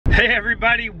Hey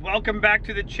everybody, welcome back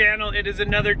to the channel. It is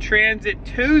another Transit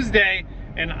Tuesday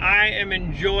and I am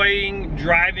enjoying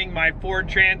driving my Ford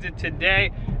Transit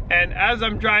today. And as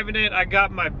I'm driving it, I got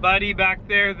my buddy back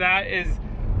there.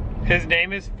 His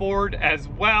name is Ford as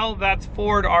well. That's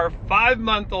Ford, our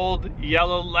 5-month-old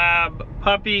yellow lab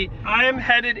puppy. I am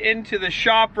headed into the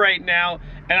shop right now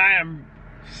and I am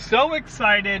so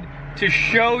excited to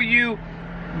show you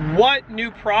what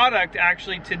new product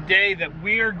actually today that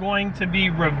we are going to be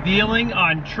revealing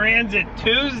on Transit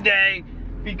Tuesday,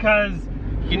 because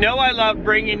you know I love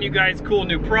bringing you guys cool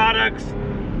new products,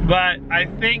 but I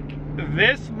think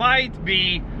this might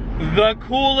be the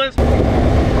coolest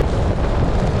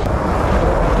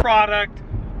product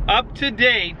up to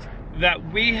date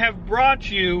that we have brought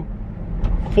you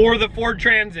for the Ford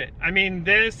Transit. I mean,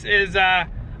 this is I'm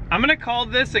gonna call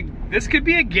this this could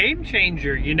be a game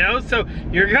changer, you know? So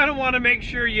you're gonna wanna make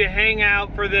sure you hang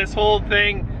out for this whole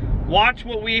thing, watch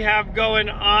what we have going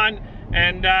on,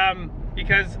 and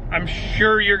because I'm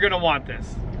sure you're gonna want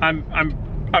this. I'm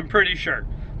pretty sure.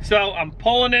 So I'm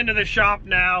pulling into the shop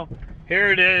now.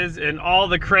 Here it is in all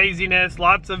the craziness,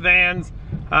 lots of vans.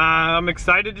 I'm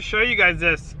excited to show you guys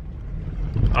this.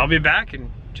 I'll be back in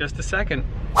just a second.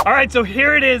 All right, so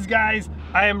here it is, guys.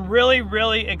 I am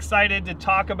really excited to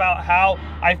talk about how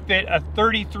I fit a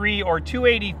 33 or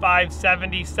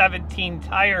 285/70/17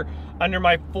 tire under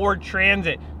my Ford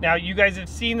Transit. Now, you guys have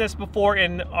seen this before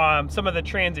in some of the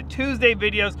Transit Tuesday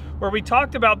videos where we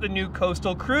talked about the new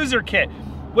Coastal Cruiser kit,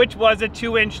 which was a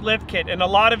 2-inch lift kit. And a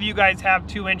lot of you guys have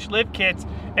 2-inch lift kits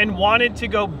and wanted to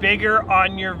go bigger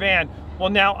on your van. Well,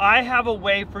 now I have a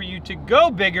way for you to go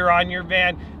bigger on your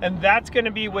van, and that's going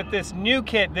to be with this new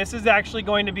kit. This is actually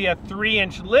going to be a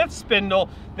 3-inch lift spindle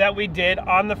that we did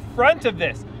on the front of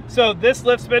this. So this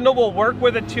lift spindle will work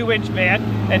with a 2-inch van,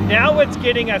 and now it's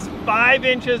getting us 5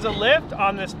 inches of lift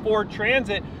on this Ford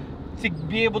Transit to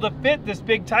be able to fit this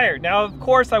big tire. Now, of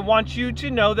course, I want you to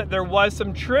know that there was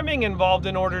some trimming involved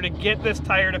in order to get this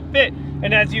tire to fit.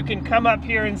 And as you can come up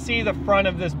here and see, the front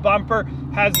of this bumper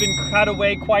has been cut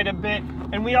away quite a bit.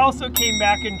 And we also came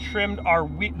back and trimmed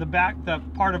the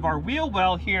part of our wheel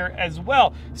well here as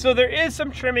well. So there is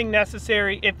some trimming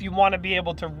necessary if you want to be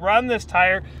able to run this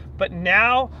tire. But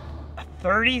now, a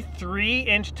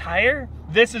 33-inch tire?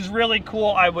 This is really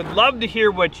cool. I would love to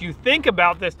hear what you think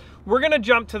about this. We're gonna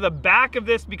jump to the back of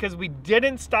this because we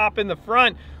didn't stop in the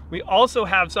front. We also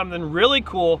have something really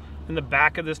cool in the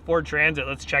back of this Ford Transit.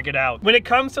 Let's check it out. When it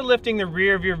comes to lifting the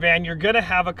rear of your van, you're gonna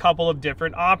have a couple of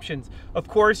different options. Of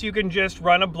course, you can just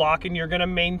run a block and you're gonna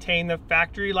maintain the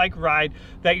factory-like ride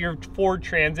that your Ford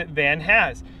Transit van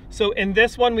has. So in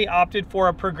this one, we opted for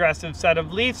a progressive set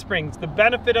of leaf springs. The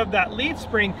benefit of that leaf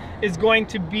spring is going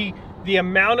to be the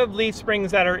amount of leaf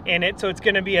springs that are in it. So it's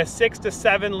going to be a 6 to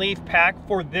 7 leaf pack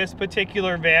for this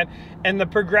particular van. And the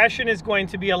progression is going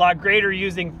to be a lot greater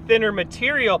using thinner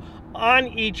material on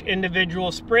each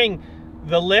individual spring.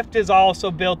 The lift is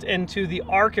also built into the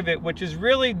arc of it, which is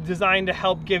really designed to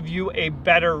help give you a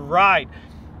better ride.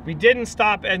 We didn't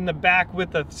stop in the back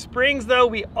with the springs though.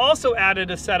 We also added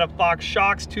a set of Fox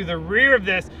shocks to the rear of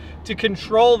this to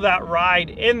control that ride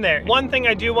in there. One thing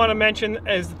I do want to mention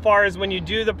as far as when you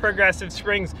do the progressive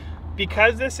springs,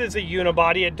 because this is a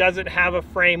unibody, it doesn't have a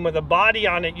frame with a body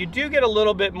on it, you do get a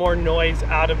little bit more noise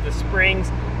out of the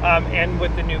springs and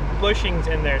with the new bushings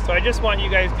in there. So I just want you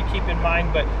guys to keep in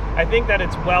mind, but I think that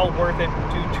it's well worth it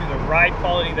due to the ride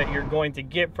quality that you're going to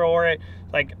get for it.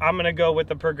 Like, I'm gonna go with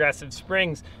the progressive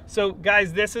springs. So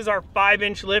guys, this is our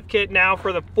 5-inch lift kit now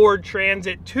for the Ford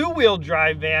Transit 2-wheel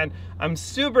drive van. I'm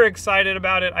super excited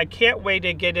about it. I can't wait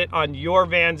to get it on your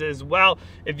vans as well.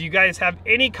 If you guys have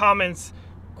any comments,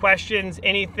 questions,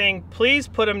 anything, please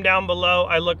put them down below.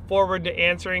 I look forward to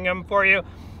answering them for you.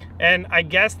 And I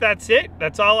guess that's it.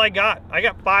 That's all I got. I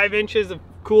got 5 inches of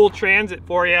cool Transit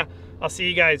for you. I'll see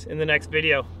you guys in the next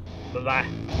video. Bye-bye.